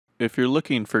If you're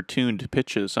looking for tuned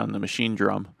pitches on the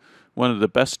Machinedrum, one of the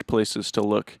best places to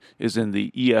look is in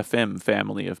the EFM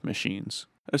family of machines.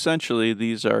 Essentially,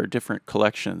 these are different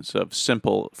collections of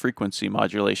simple frequency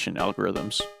modulation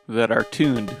algorithms that are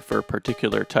tuned for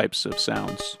particular types of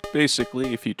sounds.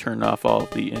 Basically, if you turn off all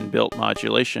of the inbuilt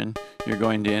modulation, you're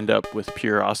going to end up with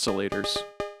pure oscillators.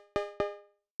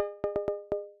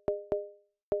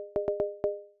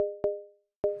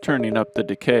 Turning up the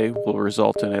decay will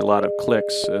result in a lot of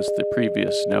clicks as the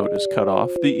previous note is cut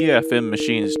off. The EFM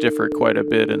machines differ quite a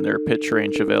bit in their pitch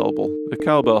range available. The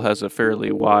cowbell has a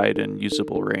fairly wide and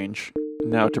usable range.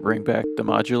 Now to bring back the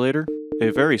modulator. A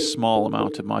very small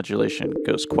amount of modulation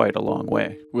goes quite a long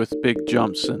way, with big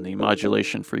jumps in the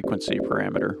modulation frequency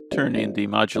parameter. Turning the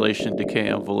modulation decay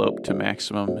envelope to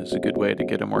maximum is a good way to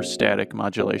get a more static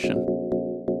modulation.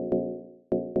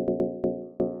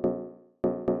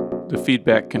 The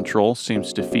feedback control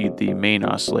seems to feed the main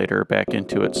oscillator back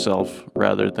into itself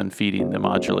rather than feeding the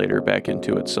modulator back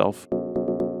into itself.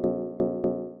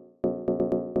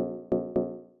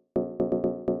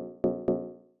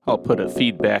 I'll put a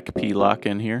feedback P-lock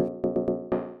in here.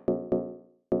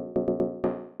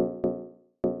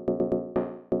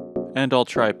 And I'll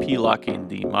try P-locking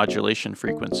the modulation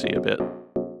frequency a bit.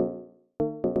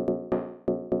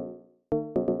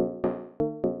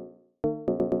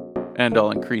 And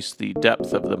I'll increase the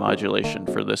depth of the modulation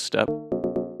for this step.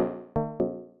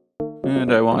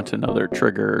 And I want another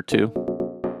trigger or two.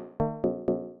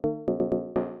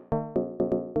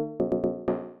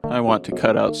 I want to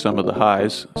cut out some of the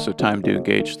highs, so time to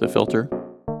engage the filter.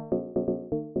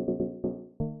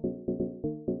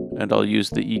 And I'll use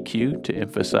the EQ to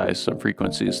emphasize some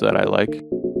frequencies that I like.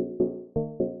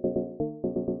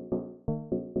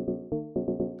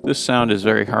 This sound is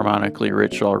very harmonically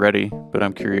rich already, but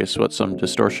I'm curious what some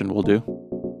distortion will do.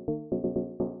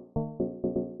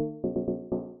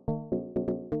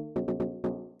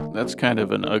 That's kind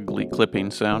of an ugly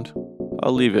clipping sound.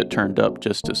 I'll leave it turned up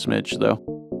just a smidge though.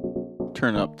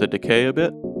 Turn up the decay a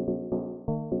bit.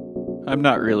 I'm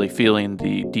not really feeling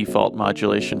the default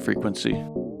modulation frequency.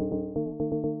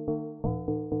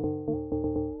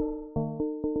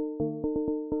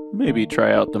 Maybe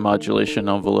try out the modulation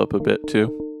envelope a bit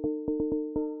too.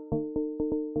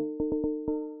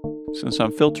 Since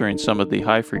I'm filtering some of the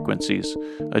high frequencies,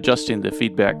 adjusting the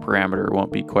feedback parameter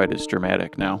won't be quite as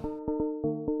dramatic now.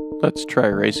 Let's try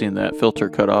raising that filter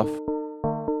cutoff.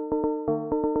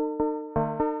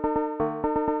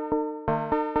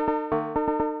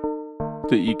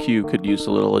 The EQ could use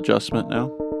a little adjustment now.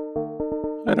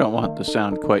 I don't want the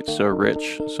sound quite so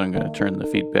rich, so I'm going to turn the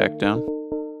feedback down.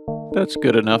 That's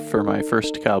good enough for my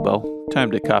first cowbell.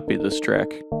 Time to copy this track.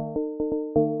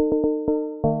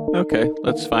 Okay,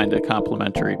 let's find a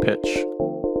complementary pitch.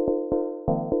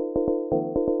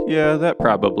 Yeah, that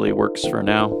probably works for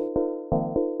now.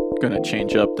 Gonna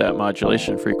change up that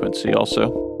modulation frequency also.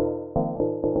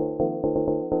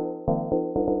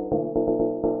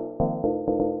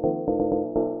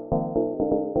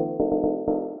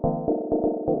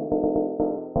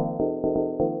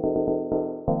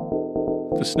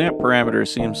 The snap parameter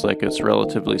seems like it's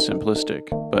relatively simplistic,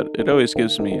 but it always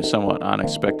gives me a somewhat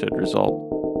unexpected result.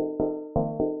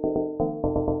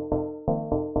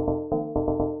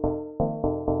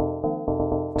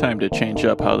 Time to change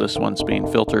up how this one's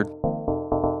being filtered.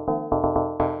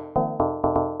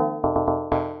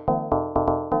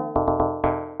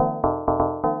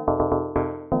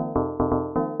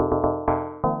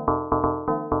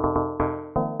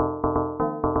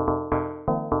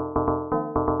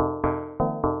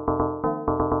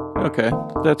 Okay,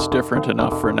 that's different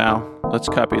enough for now. Let's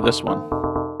copy this one.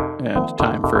 And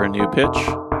time for a new pitch.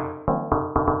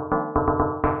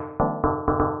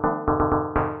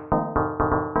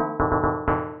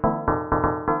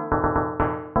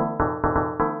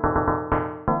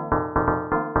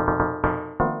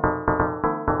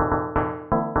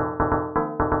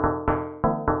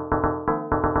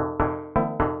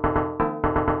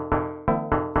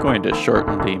 Going to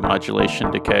shorten the modulation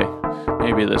decay.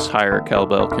 Maybe this higher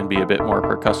cowbell can be a bit more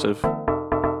percussive.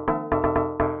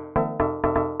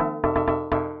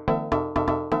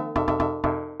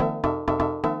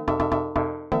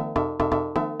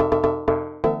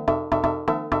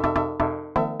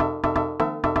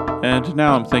 And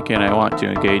now I'm thinking I want to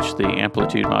engage the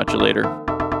amplitude modulator.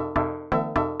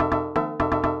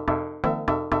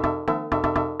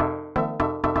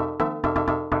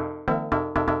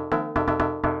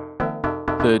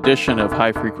 The addition of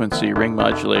high-frequency ring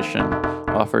modulation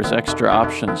offers extra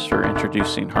options for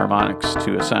introducing harmonics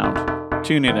to a sound.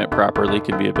 Tuning it properly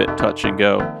can be a bit touch and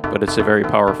go, but it's a very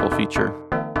powerful feature.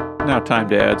 Now time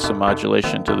to add some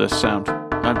modulation to this sound.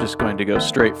 I'm just going to go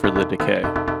straight for the decay.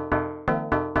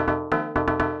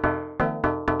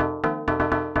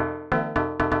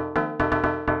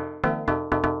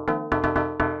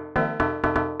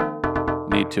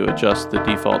 Need to adjust the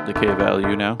default decay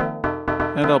value now.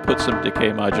 And I'll put some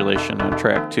decay modulation on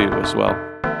track 2 as well.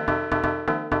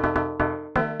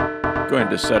 I'm going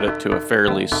to set it to a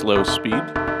fairly slow speed,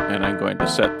 and I'm going to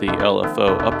set the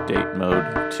LFO update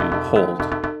mode to hold.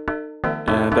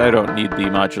 And I don't need the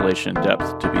modulation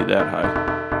depth to be that high.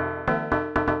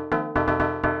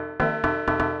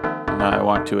 Now I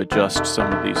want to adjust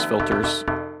some of these filters.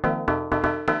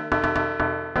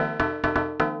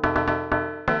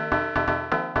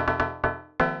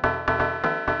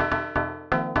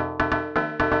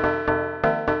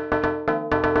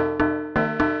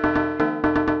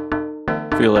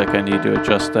 I feel like I need to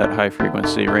adjust that high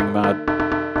frequency ring mod.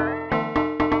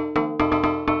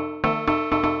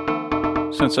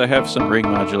 Since I have some ring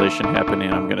modulation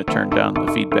happening, I'm going to turn down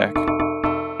the feedback.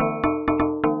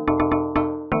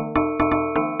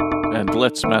 And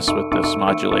let's mess with this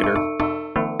modulator.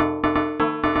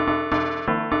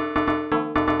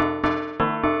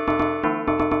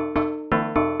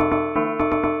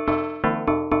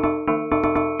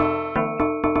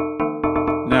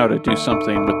 Now to do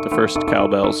something with the first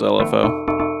Cowbells LFO.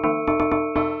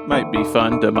 Might be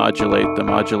fun to modulate the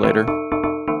modulator.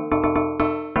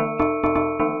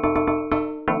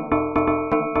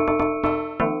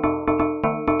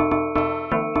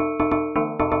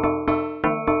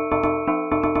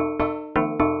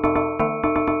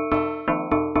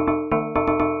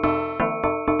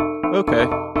 Okay,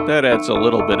 that adds a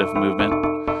little bit of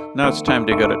movement. Now it's time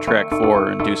to go to track 4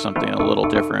 and do something a little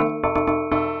different.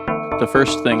 The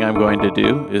first thing I'm going to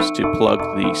do is to plug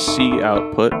the C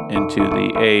output into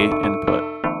the A input.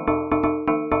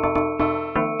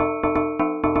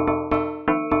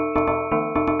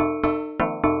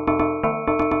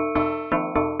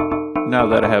 Now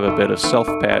that I have a bit of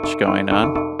self-patch going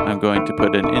on, I'm going to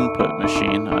put an input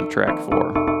machine on track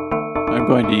 4. I'm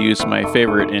going to use my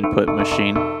favorite input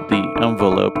machine, the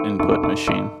envelope input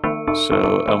machine.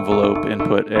 So envelope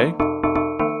input A.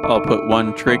 I'll put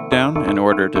one trig down in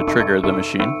order to trigger the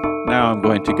machine. Now I'm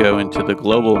going to go into the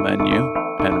global menu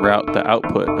and route the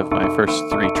output of my first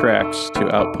 3 tracks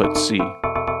to output C.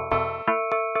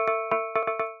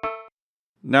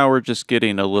 Now we're just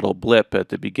getting a little blip at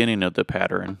the beginning of the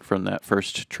pattern from that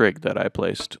first trig that I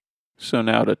placed. So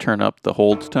now to turn up the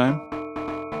hold time.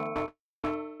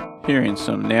 Hearing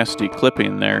some nasty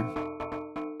clipping there.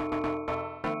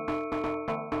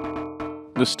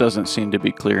 This doesn't seem to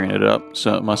be clearing it up,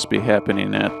 so it must be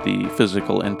happening at the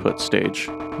physical input stage.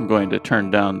 I'm going to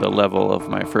turn down the level of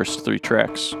my first 3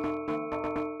 tracks.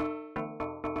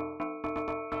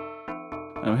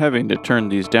 I'm having to turn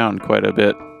these down quite a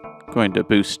bit. I'm going to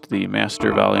boost the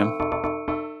master volume.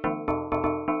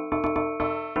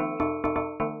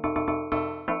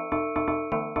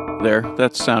 There,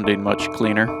 that's sounding much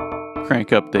cleaner.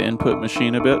 Crank up the input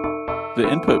machine a bit. The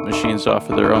input machines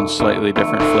offer their own slightly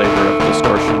different flavor of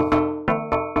distortion.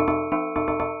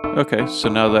 Okay, so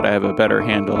now that I have a better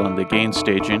handle on the gain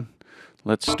staging,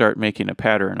 let's start making a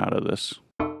pattern out of this.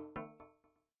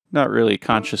 Not really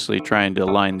consciously trying to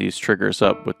line these triggers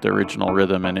up with the original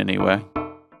rhythm in any way.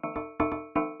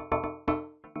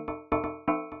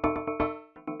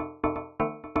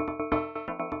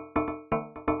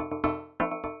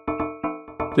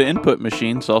 The input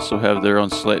machines also have their own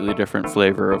slightly different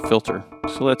flavor of filter,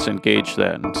 so let's engage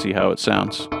that and see how it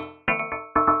sounds.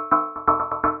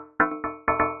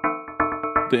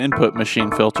 The input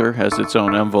machine filter has its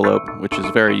own envelope, which is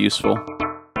very useful.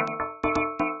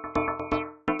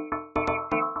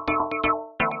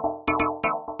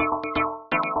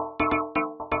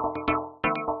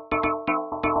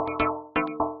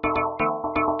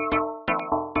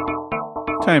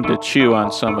 Time to chew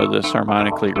on some of this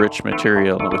harmonically rich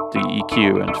material with the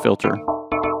EQ and filter.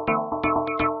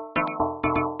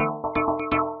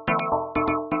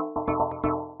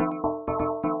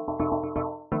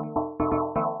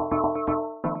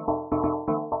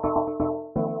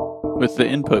 With the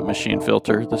input machine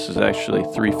filter, this is actually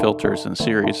 3 filters in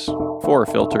series, 4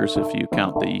 filters if you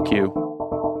count the EQ.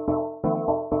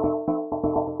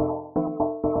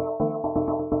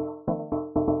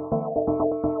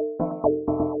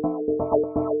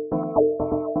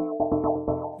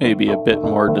 Maybe a bit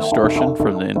more distortion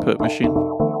from the input machine.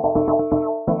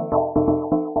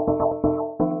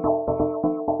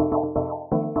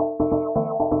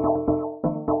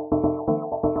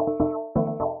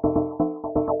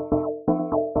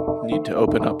 Need to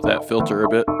open up that filter a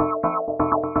bit.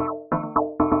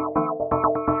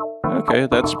 Okay,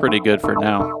 that's pretty good for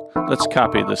now. Let's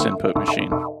copy this input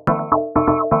machine.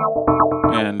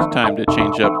 And time to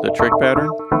change up the trig pattern.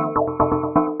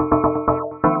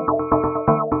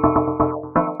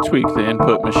 Tweak the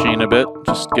input machine a bit,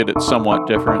 just get it somewhat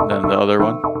different than the other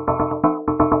one.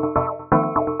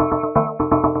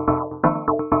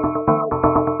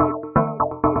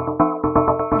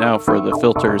 Now for the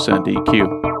filters and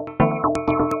EQ.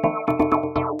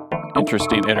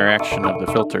 Interesting interaction of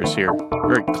the filters here.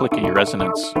 Very clicky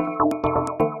resonance.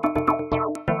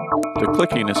 The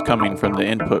clicking is coming from the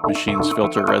input machine's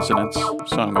filter resonance,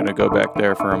 so I'm going to go back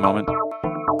there for a moment.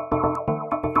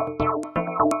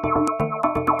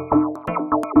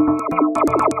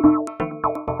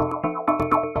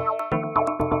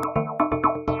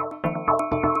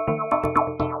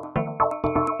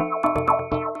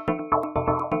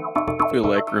 I feel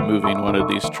like removing one of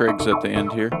these trigs at the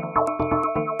end here.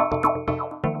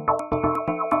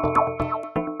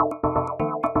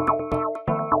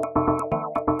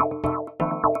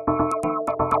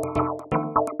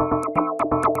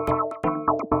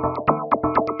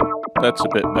 That's a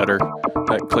bit better.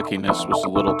 That clickiness was a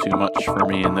little too much for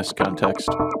me in this context.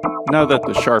 Now that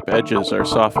the sharp edges are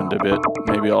softened a bit,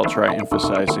 maybe I'll try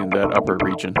emphasizing that upper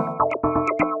region.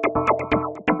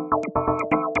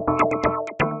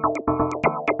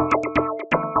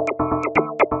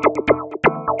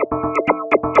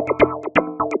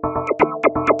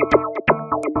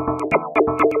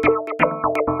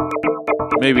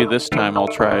 Maybe this time I'll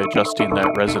try adjusting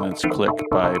that resonance click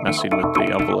by messing with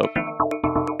the envelope.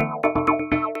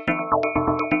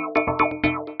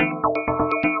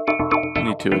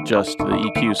 Need to adjust the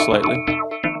EQ slightly.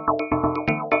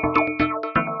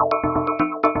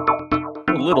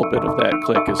 A little bit of that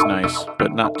click is nice,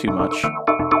 but not too much.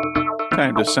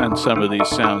 Time to send some of these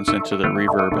sounds into the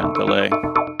reverb and delay.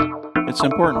 It's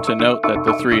important to note that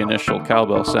the three initial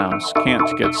cowbell sounds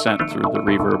can't get sent through the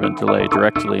reverb and delay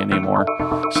directly anymore,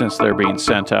 since they're being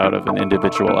sent out of an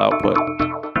individual output.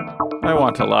 I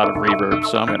want a lot of reverb,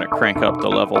 so I'm going to crank up the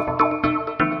level.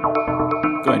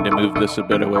 Going to move this a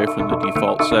bit away from the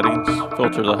default settings,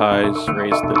 filter the highs,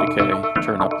 raise the decay,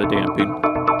 turn up the damping.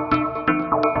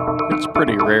 It's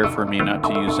pretty rare for me not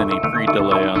to use any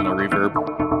pre-delay on the reverb.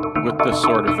 With this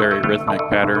sort of very rhythmic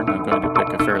pattern, I'm going to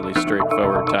pick a fairly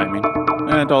straightforward timing.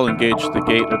 And I'll engage the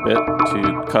gate a bit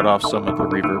to cut off some of the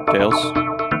reverb tails.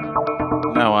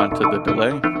 Now on to the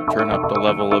delay, turn up the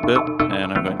level a bit,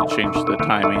 and I'm going to change the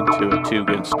timing to a 2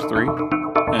 against 3.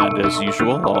 And as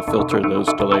usual, I'll filter those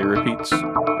delay repeats.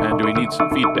 And we need some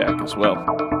feedback as well.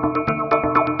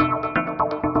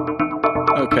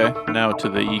 Okay, now to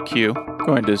the EQ.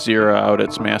 Going to zero out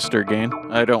its master gain.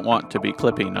 I don't want to be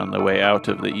clipping on the way out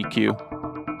of the EQ.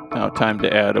 Now time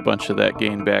to add a bunch of that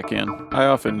gain back in. I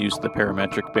often use the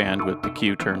parametric band with the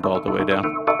Q turned all the way down.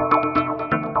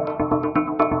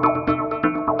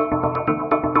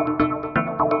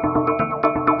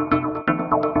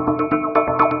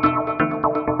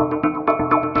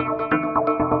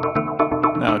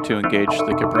 Now to engage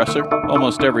the compressor.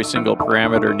 Almost every single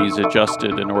parameter needs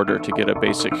adjusted in order to get a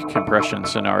basic compression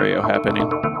scenario happening.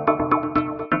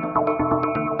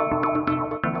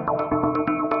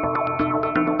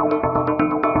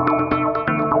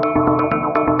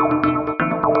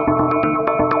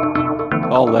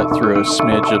 I'll let through a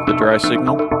smidge of the dry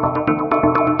signal.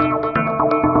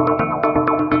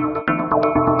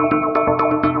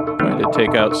 Going to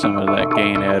take out some of that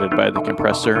gain added by the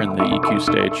compressor in the EQ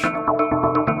stage.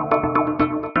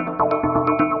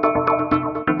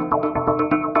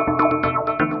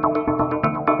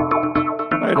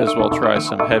 Might as well try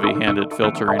some heavy-handed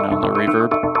filtering on the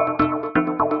reverb.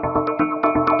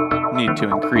 Need to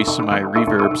increase my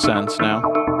reverb sense now.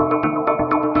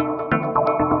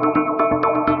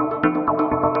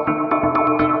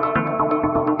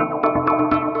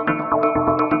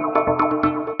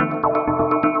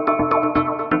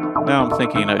 Now I'm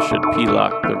thinking I should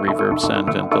P-lock the reverb send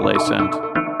and delay send.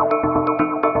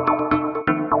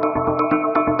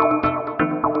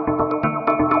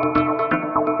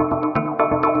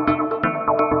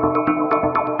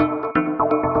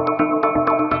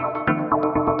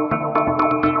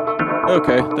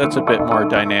 Okay, that's a bit more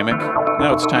dynamic.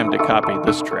 Now it's time to copy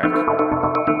this track.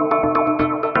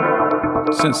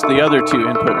 Since the other two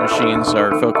input machines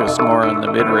are focused more on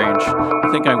the mid-range, I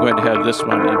think I'm going to have this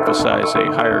one emphasize a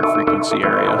higher frequency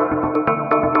area.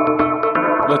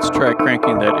 Let's try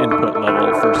cranking that input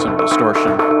level for some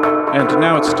distortion. And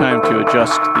now it's time to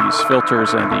adjust these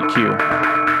filters and EQ.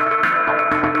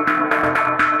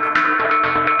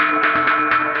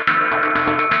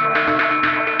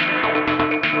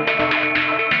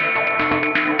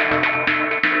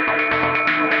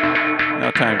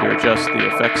 Time to adjust the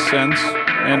effects sends,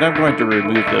 and I'm going to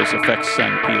remove those effects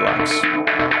send P-locks.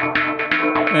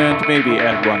 And maybe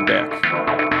add one back.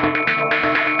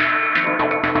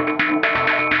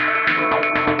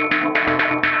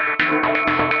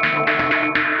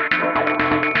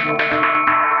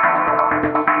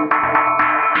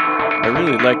 I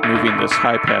really like moving this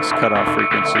high-pass cutoff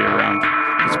frequency around.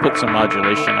 Let's put some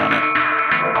modulation on it.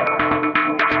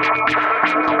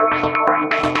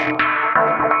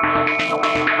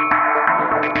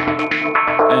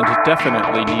 And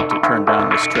definitely need to turn down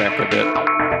this track a bit.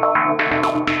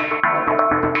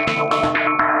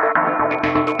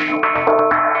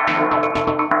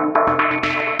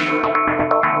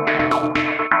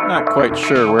 Not quite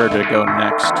sure where to go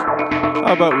next.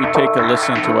 How about we take a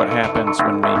listen to what happens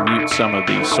when we mute some of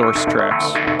these source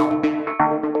tracks.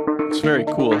 It's very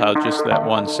cool how just that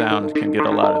one sound can get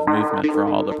a lot of movement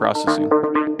from all the processing.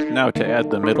 Now to add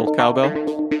the middle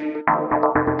cowbell.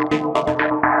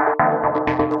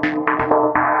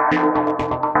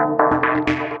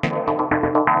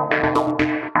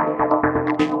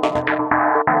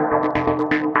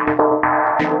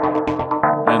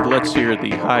 And let's hear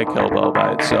the high cowbell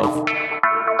by itself.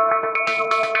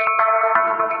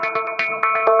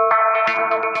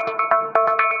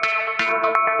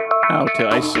 Now to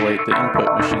isolate the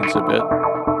input machines a bit.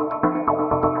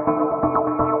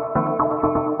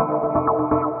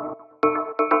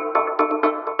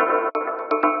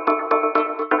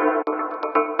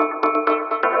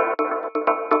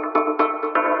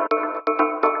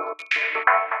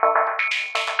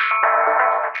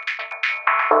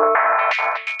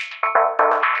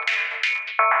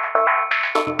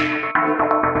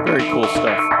 Very cool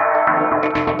stuff.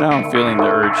 Now I'm feeling the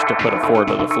urge to put a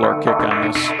 4-to-the-floor kick on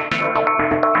this.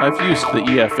 I've used the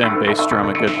EFM bass drum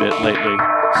a good bit lately,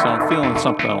 so I'm feeling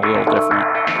something a little different.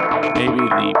 Maybe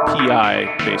the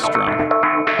PI bass drum.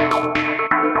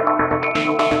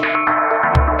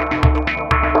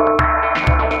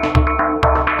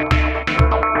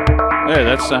 Hey,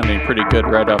 that's sounding pretty good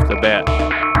right off the bat.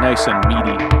 Nice and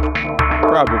meaty.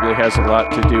 Probably has a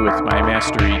lot to do with my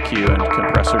master EQ and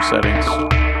compressor settings.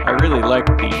 I really like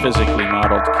the physically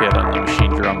modeled kit on the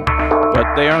machine drum,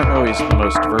 but they aren't always the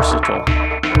most versatile.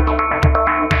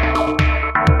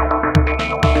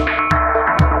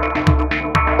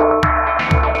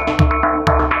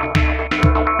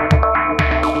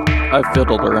 I've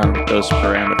fiddled around with those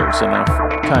parameters enough.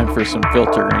 Time for some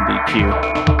filter and EQ.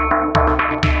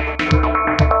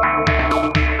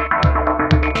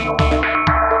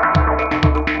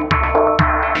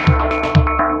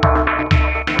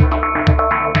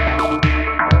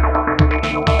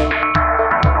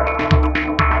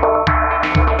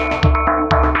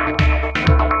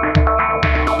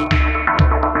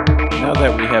 Now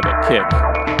that we have a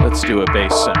kick, let's do a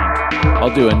bass sound.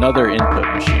 I'll do another input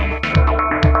machine.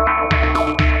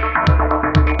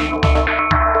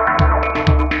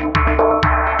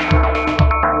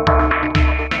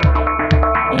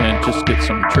 And just get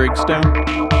some trigs down.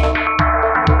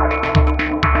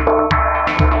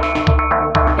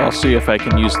 I'll see if I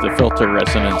can use the filter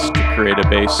resonance to create a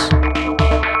bass.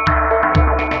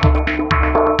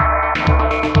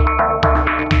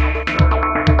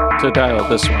 To dial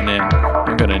this one in,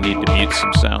 I'm going to need to mute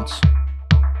some sounds.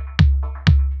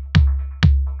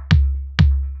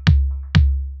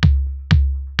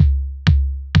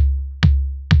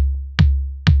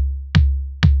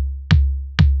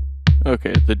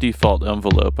 Okay, the default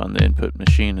envelope on the input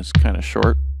machine is kind of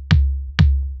short.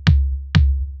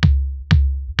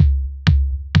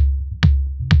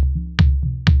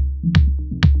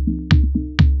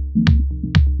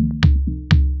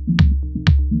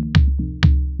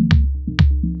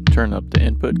 Turn up the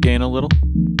input gain a little.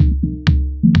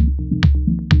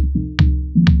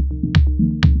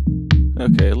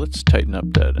 Okay, let's tighten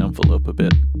up that envelope a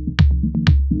bit.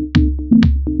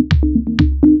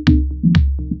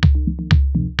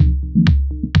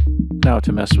 Now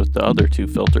to mess with the other two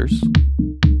filters.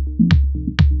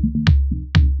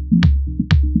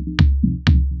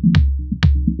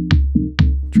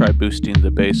 Try boosting the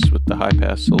bass with the high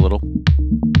pass a little.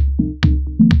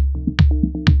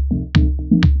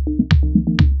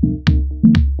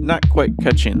 Not quite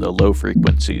catching the low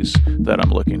frequencies that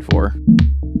I'm looking for.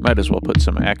 Might as well put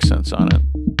some accents on it.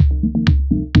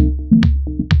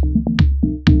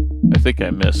 I think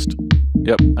I missed.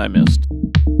 Yep, I missed.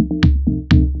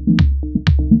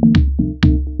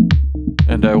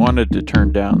 And I wanted to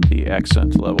turn down the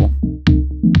accent level.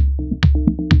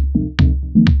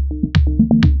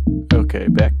 Okay,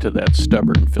 back to that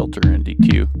stubborn filter and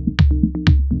EQ.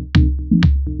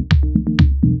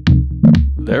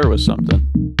 There was something.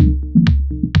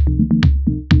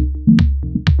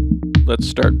 let's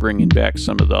start bringing back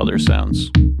some of the other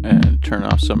sounds and turn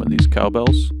off some of these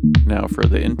cowbells. Now for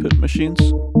the input machines.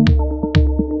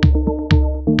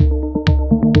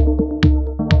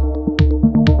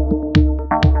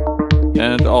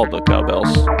 And all the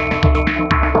cowbells.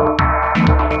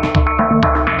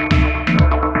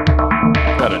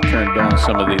 Gotta turn down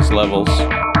some of these levels.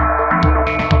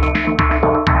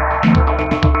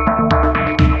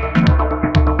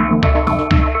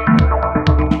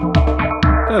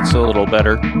 That's a little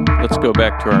better. Let's go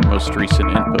back to our most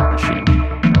recent input machine.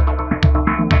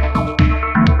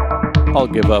 I'll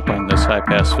give up on this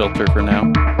high-pass filter for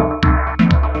now.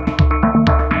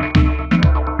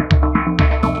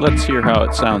 Let's hear how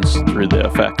it sounds through the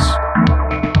effects.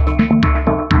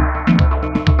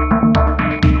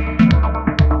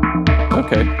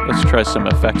 Okay, let's try some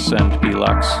effects send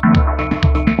P-locks.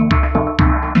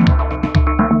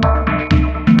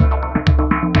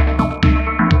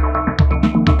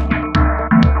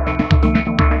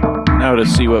 Now to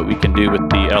see what we can do with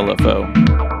the LFO.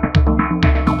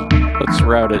 Let's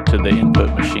route it to the input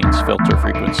machine's filter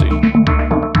frequency.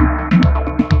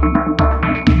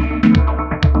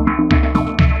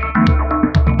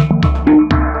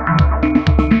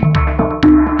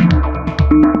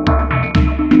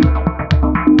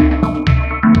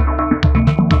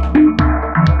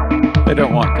 I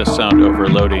don't want the sound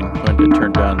overloading. I'm going to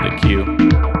turn down the Q.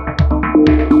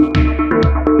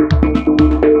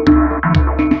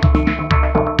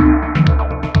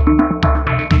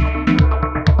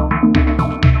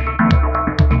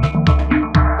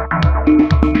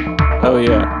 Oh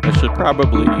yeah, I should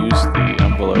probably use the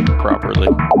envelope properly.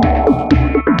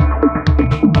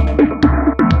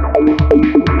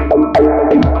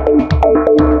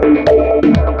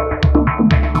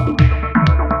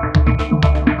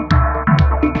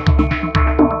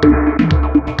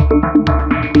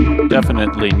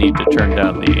 Definitely need to turn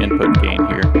down the input gain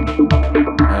here.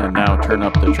 And now turn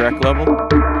up the track level.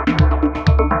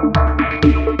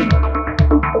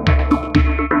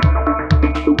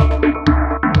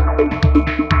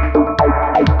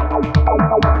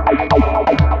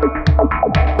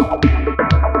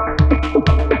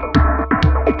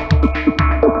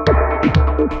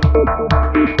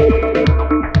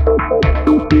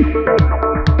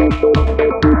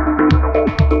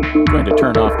 I'm going to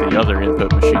turn off the other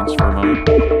input machines for a moment.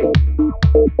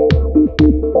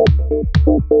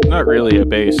 Not really a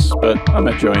bass, but I'm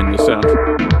enjoying the sound.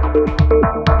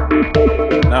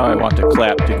 Now I want to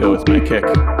clap to go with my kick.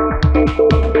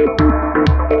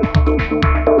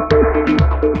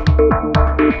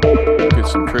 Get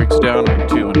some trigs down on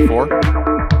 2 and 4.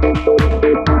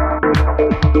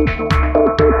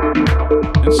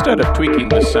 Instead of tweaking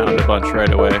this sound a bunch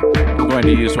right away, I'm going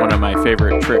to use one of my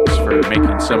favorite tricks for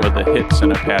making some of the hits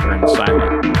in a pattern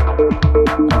silent.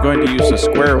 I'm going to use a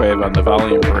square wave on the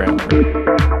volume parameter,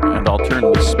 and I'll turn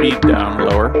the speed down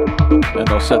lower, and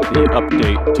I'll set the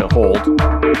update to hold.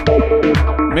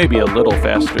 Maybe a little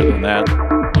faster than that.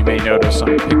 You may notice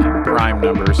I'm picking prime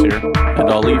numbers here, and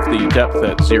I'll leave the depth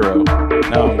at 0.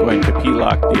 Now I'm going to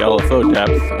P-lock the LFO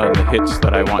depth on the hits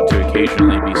that I want to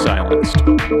occasionally be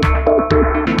silenced.